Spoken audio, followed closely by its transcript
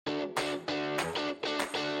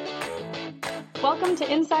Welcome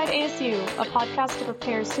to Inside ASU, a podcast to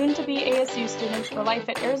prepare soon-to-be ASU students for life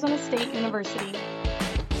at Arizona State University.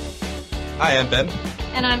 Hi, I'm Ben.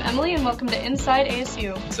 And I'm Emily, and welcome to Inside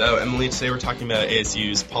ASU. So, Emily, today we're talking about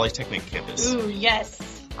ASU's Polytechnic campus. Ooh,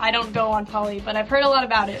 yes. I don't go on Poly, but I've heard a lot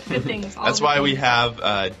about it. Good things. That's why we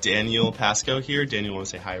have Daniel Pasco here. Daniel, want to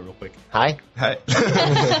say hi real quick? Hi.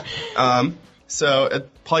 Hi. So,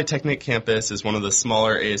 Polytechnic campus is one of the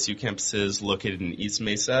smaller ASU campuses located in East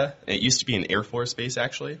Mesa. It used to be an Air Force base,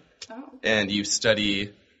 actually. Oh. And you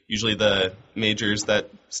study, usually the majors that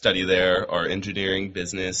study there are engineering,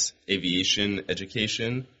 business, aviation,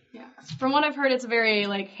 education. Yeah. From what I've heard, it's a very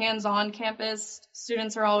hands-on campus.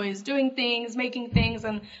 Students are always doing things, making things,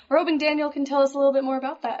 and we're hoping Daniel can tell us a little bit more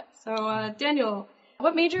about that. So, Daniel,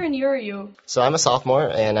 what major and year are you? So I'm a sophomore,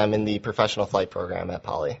 and I'm in the professional flight program at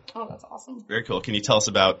Poly. Oh, that's awesome. Very cool. Can you tell us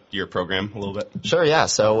about your program a little bit? Sure, yeah.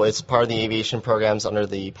 So it's part of the aviation programs under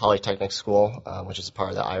the Polytechnic School, which is part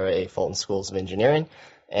of the IRA Fulton Schools of Engineering.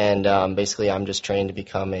 And basically, I'm just trained to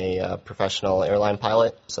become a professional airline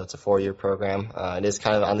pilot. So it's a 4-year program. It is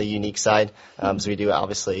kind of on the unique side. So we do,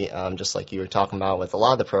 obviously, just like you were talking about with a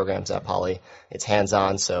lot of the programs at Poly, it's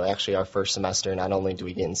hands-on. So actually, our first semester, not only do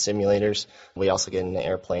we get in simulators, we also get in an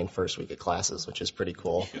airplane first week of classes, which is pretty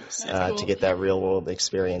cool, to get that real-world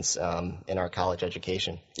experience in our college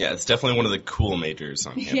education. Yeah, it's definitely one of the cool majors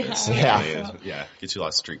on campus. Yeah, gets you a lot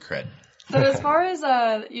of street cred. So as far as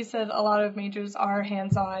you said a lot of majors are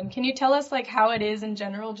hands-on, can you tell us how it is in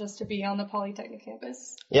general just to be on the Polytechnic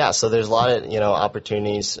campus? Yeah, so there's a lot of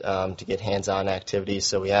opportunities to get hands-on activities.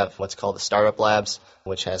 So we have what's called the startup labs,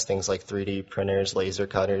 which has things like 3D printers, laser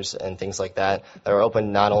cutters, and things like that are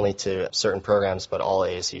open not only to certain programs but all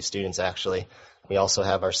ASU students actually. We also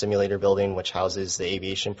have our simulator building, which houses the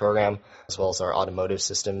aviation program, as well as our automotive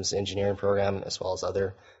systems engineering program, as well as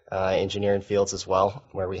other engineering fields as well,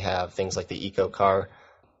 where we have things like the eco car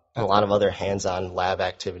and a lot of other hands-on lab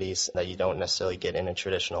activities that you don't necessarily get in a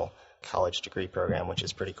traditional college degree program, which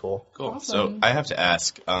is pretty cool. Cool. Awesome. So I have to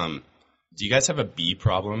ask, do you guys have a bee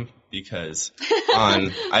problem? Because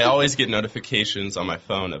I always get notifications on my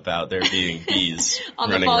phone about there being bees on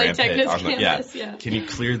running the rampant. campus, yeah. Can you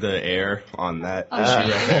clear the air on that issue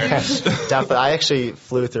right there? Definitely. I actually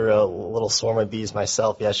flew through a little swarm of bees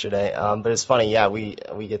myself yesterday. But it's funny, yeah, we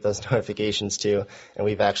get those notifications too. And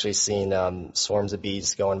we've actually seen swarms of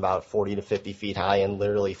bees going about 40 to 50 feet high and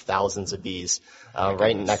literally thousands of bees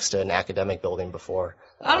right next to an academic building before.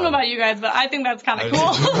 I don't know about you guys, but I think that's kind of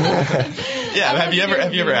cool. Yeah, have you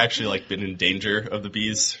ever actually been in danger of the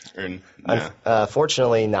bees? Or, no?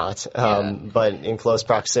 Fortunately not. But in close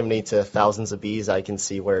proximity to thousands of bees, I can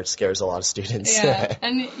see where it scares a lot of students. Yeah,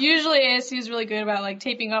 and usually ASU is really good about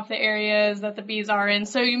taping off the areas that the bees are in.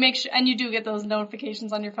 So you make sure, and you do get those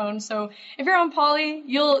notifications on your phone. So if you're on Poly,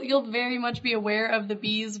 you'll very much be aware of the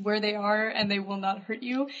bees where they are, and they will not hurt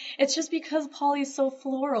you. It's just because Poly is so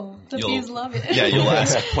floral. The bees love it. Yeah, you'll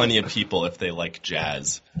ask plenty of people if they like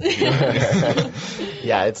jazz.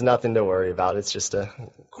 Yeah, it's nothing to worry about. It's just a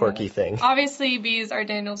quirky thing. Obviously, bees are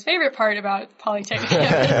Daniel's favorite part about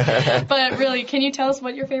Polytechnic. But really, can you tell us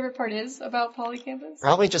what your favorite part is about Poly campus?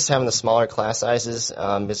 Probably just having the smaller class sizes,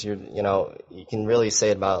 because you can really say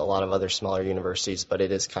it about a lot of other smaller universities, but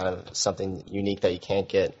it is kind of something unique that you can't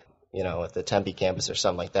get, at the Tempe campus or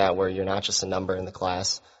something like that, where you're not just a number in the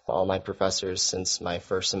class. All my professors since my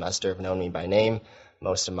first semester have known me by name.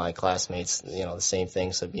 Most of my classmates, the same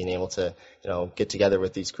thing. So being able to, get together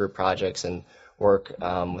with these group projects and work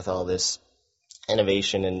with all this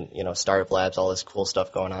innovation and, startup labs, all this cool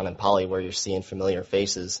stuff going on in Poly where you're seeing familiar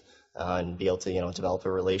faces and be able to, develop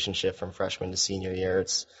a relationship from freshman to senior year.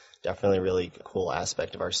 It's definitely a really cool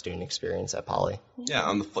aspect of our student experience at Poly. Yeah,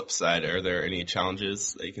 on the flip side, are there any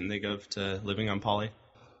challenges that you can think of to living on Poly?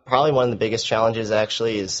 Probably one of the biggest challenges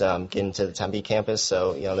actually is getting to the Tempe campus.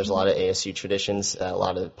 So, there's a lot of ASU traditions that a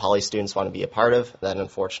lot of Poly students want to be a part of that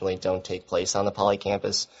unfortunately don't take place on the Poly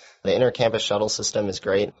campus. The inter-campus shuttle system is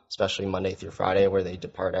great, especially Monday through Friday where they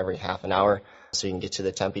depart every half an hour so you can get to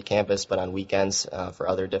the Tempe campus. But on weekends for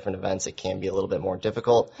other different events, it can be a little bit more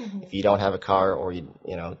difficult if you don't have a car or you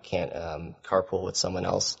can't carpool with someone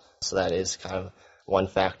else. So that is kind of one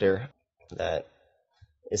factor that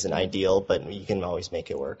isn't ideal, but you can always make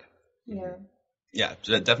it work. Yeah,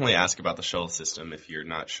 definitely ask about the shuttle system if you're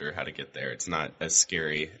not sure how to get there. It's not as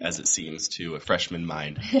scary as it seems to a freshman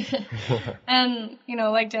mind. And,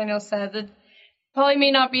 like Daniel said, Poly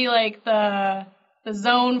may not be the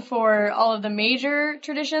zone for all of the major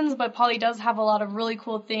traditions, but Poly does have a lot of really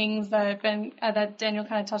cool things that Daniel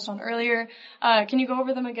kind of touched on earlier. Can you go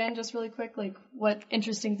over them again just really quick? What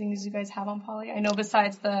interesting things you guys have on Poly? I know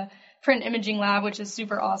besides the print imaging lab, which is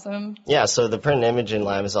super awesome. Yeah, so the print and imaging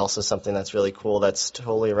lab is also something that's really cool. That's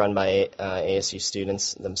totally run by ASU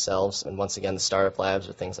students themselves. And once again, the startup labs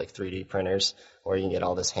are things like 3D printers, where you can get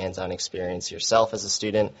all this hands-on experience yourself as a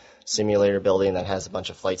student, simulator building that has a bunch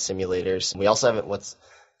of flight simulators. We also have what's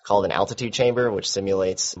called an altitude chamber, which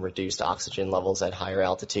simulates reduced oxygen levels at higher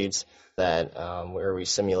altitudes, that where we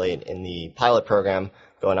simulate in the pilot program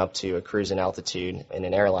going up to a cruising altitude in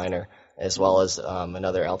an airliner, as well as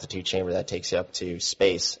another altitude chamber that takes you up to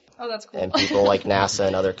space. Oh, that's cool. And people like NASA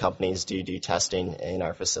and other companies do testing in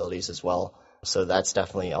our facilities as well. So that's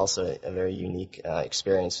definitely also a very unique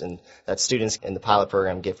experience, and that students in the pilot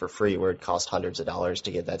program get for free, where it costs hundreds of dollars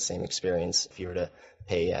to get that same experience if you were to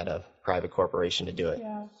pay at a private corporation to do it.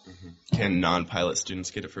 Yeah. Can non-pilot students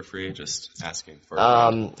get it for free? Just asking for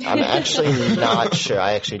I'm actually not sure.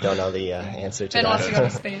 I actually don't know the answer to Ben that. wants to go to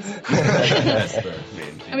space. That's the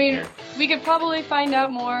main thing. I mean, here. we could probably find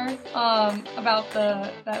out more about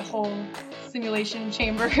that whole simulation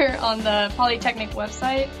chamber on the Polytechnic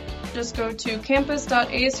website. Just go to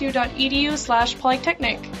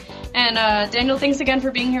campus.asu.edu/polytechnic. And Daniel, thanks again for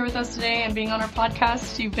being here with us today and being on our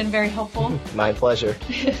podcast. You've been very helpful. My pleasure.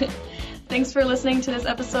 Thanks for listening to this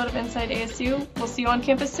episode of Inside ASU. We'll see you on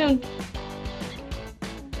campus soon.